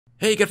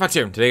Hey, Get Fox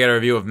here. Today I got a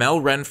review of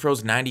Mel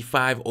Renfro's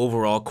 95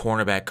 overall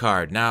cornerback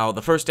card. Now,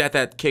 the first stat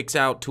that kicks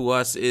out to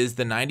us is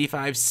the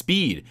 95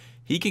 speed.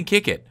 He can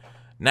kick it.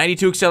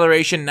 92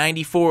 acceleration,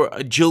 94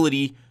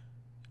 agility,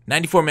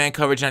 94 man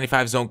coverage,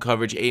 95 zone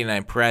coverage,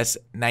 89 press,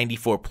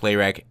 94 play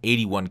rec,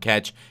 81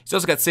 catch. He's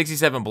also got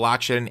 67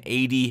 block shed and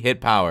 80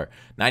 hit power,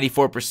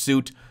 94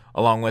 pursuit,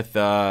 along with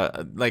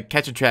like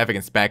catching traffic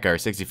and spat guard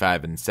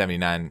 65 and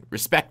 79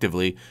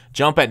 respectively.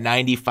 Jump at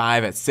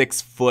 95 at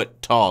 6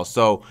 foot tall.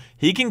 So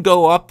he can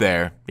go up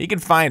there. He can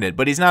find it,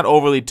 but he's not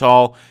overly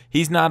tall.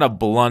 He's not a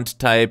blunt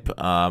type.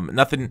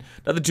 Nothing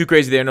too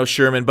crazy there. No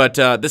Sherman, but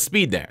the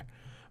speed there.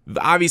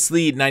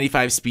 Obviously,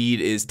 95 speed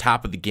is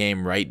top of the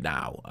game right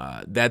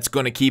now. That's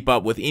going to keep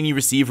up with any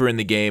receiver in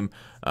the game.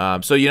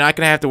 So you're not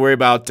going to have to worry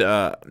about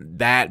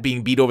that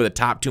being beat over the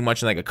top too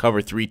much in like a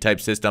cover 3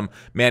 type system.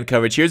 Man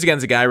coverage. Here's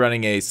against a guy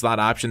running a slot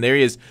option. There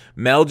he is.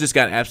 Mel just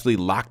got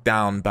absolutely locked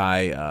down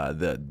by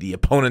the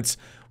opponent's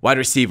wide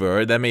receiver,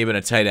 or that may have been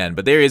a tight end,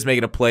 but there he is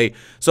making a play.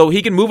 So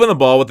he can move on the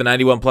ball with the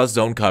 91 plus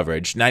zone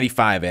coverage,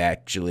 95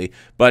 actually,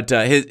 but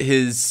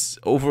his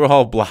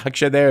overall block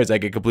shed there is I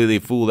get completely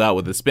fooled out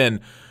with the spin.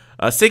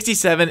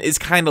 67 is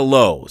kind of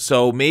low,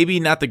 so maybe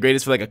not the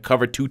greatest for like a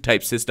cover 2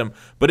 type system,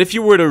 but if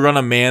you were to run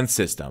a man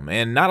system,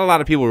 and not a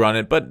lot of people run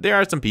it, but there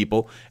are some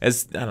people,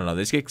 as I don't know,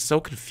 they just get so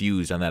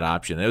confused on that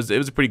option. It was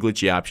a pretty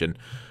glitchy option.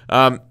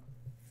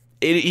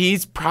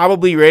 He's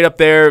probably right up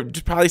there,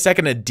 just probably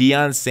second to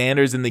Deion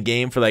Sanders in the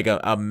game for like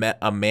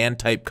a man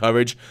type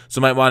coverage. So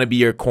might want to be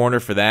your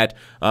corner for that.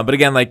 But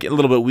again, like a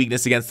little bit of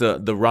weakness against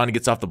the run,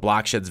 gets off the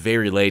block sheds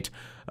very late,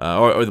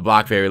 or the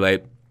block very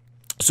late.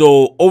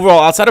 So overall,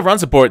 outside of run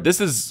support, this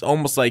is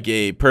almost like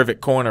a perfect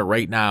corner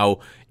right now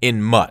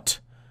in MUT.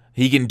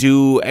 He can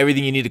do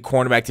everything you need a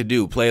cornerback to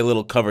do. Play a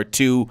little cover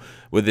 2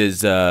 with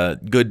his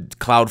good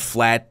cloud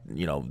flat,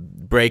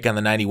 break on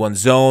the 91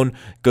 zone.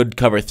 Good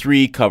cover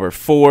 3, cover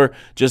 4.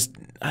 Just,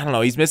 I don't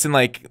know, he's missing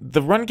like,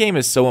 the run game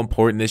is so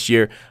important this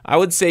year. I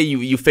would say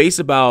you face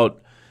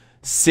about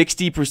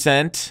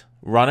 60%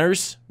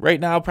 runners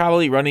right now,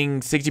 probably running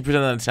 60%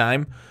 of the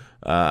time.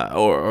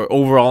 Or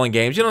overall in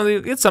games.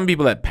 You get some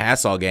people that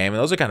pass all game, and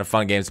those are kind of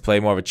fun games to play,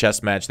 more of a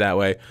chess match that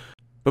way.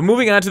 But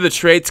moving on to the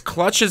traits,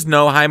 clutch is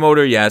no, high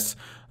motor, yes.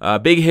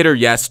 Big hitter,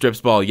 yes. Strips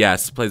ball,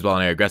 yes. Plays ball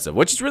in air, aggressive,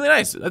 which is really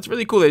nice. That's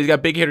really cool that he's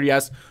got big hitter,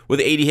 yes, with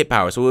 80 hit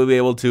power. So we'll be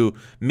able to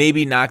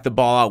maybe knock the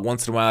ball out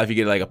once in a while if you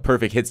get like a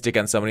perfect hit stick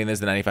on somebody and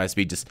there's the 95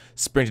 speed, just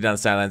sprinted down the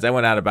sidelines. I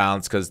went out of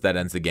bounds because that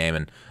ends the game,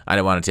 and I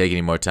didn't want to take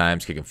any more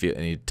times kicking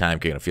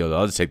a field.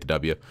 I'll just take the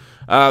W.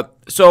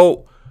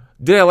 So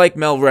did I like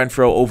Mel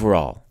Renfro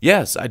overall?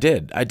 Yes, I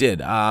did.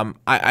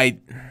 I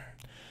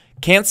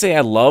can't say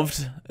I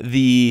loved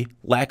the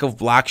lack of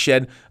block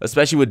shed,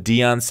 especially with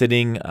Deion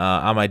sitting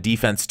on my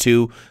defense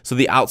too. So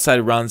the outside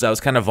runs, I was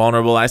kind of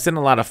vulnerable. I sent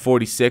a lot of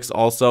 46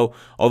 also,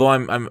 although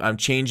I'm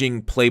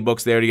changing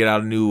playbooks there to get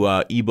out a new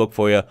ebook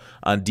for you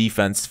on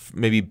defense,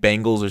 maybe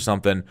Bengals or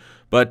something.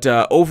 But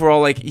overall,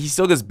 like, he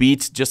still gets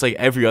beat just like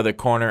every other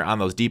corner on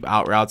those deep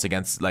out routes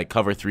against like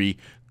cover 3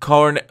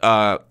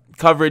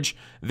 coverage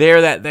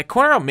there. That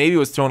corner out maybe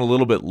was thrown a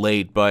little bit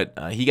late, but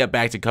he got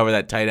back to cover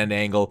that tight end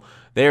angle.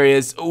 There he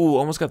is. Ooh,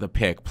 almost got the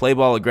pick. Play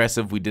ball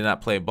aggressive. We did not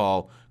play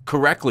ball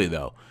correctly,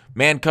 though.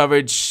 Man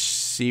coverage,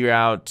 C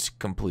route,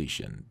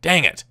 completion.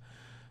 Dang it.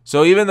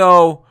 So even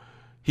though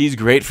he's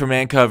great for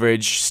man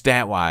coverage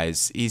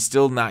stat-wise, he's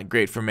still not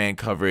great for man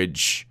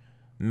coverage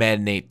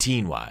Madden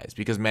 18-wise,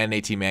 because Madden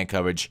 18 man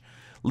coverage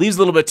leaves a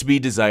little bit to be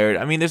desired.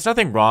 I mean, there's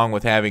nothing wrong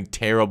with having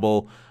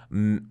terrible,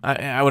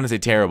 I wouldn't say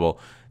terrible,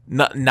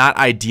 not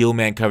ideal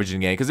man coverage in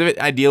the game, because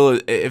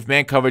if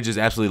man coverage is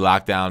absolutely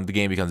locked down, the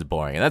game becomes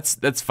boring, and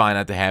that's fine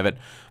not to have it.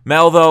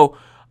 Mel, though,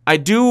 I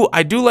do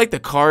like the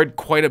card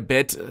quite a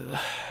bit.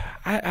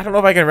 I don't know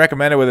if I can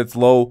recommend it with its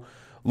low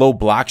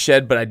block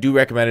shed, but I do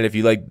recommend it if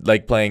you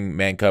like playing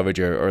man coverage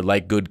or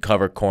like good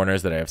cover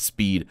corners that have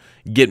speed.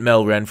 Get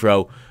Mel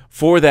Renfro.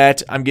 For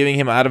that, I'm giving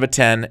him out of a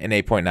 10 an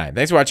 8.9.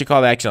 Thanks for watching.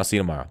 Call to action. I'll see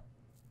you tomorrow.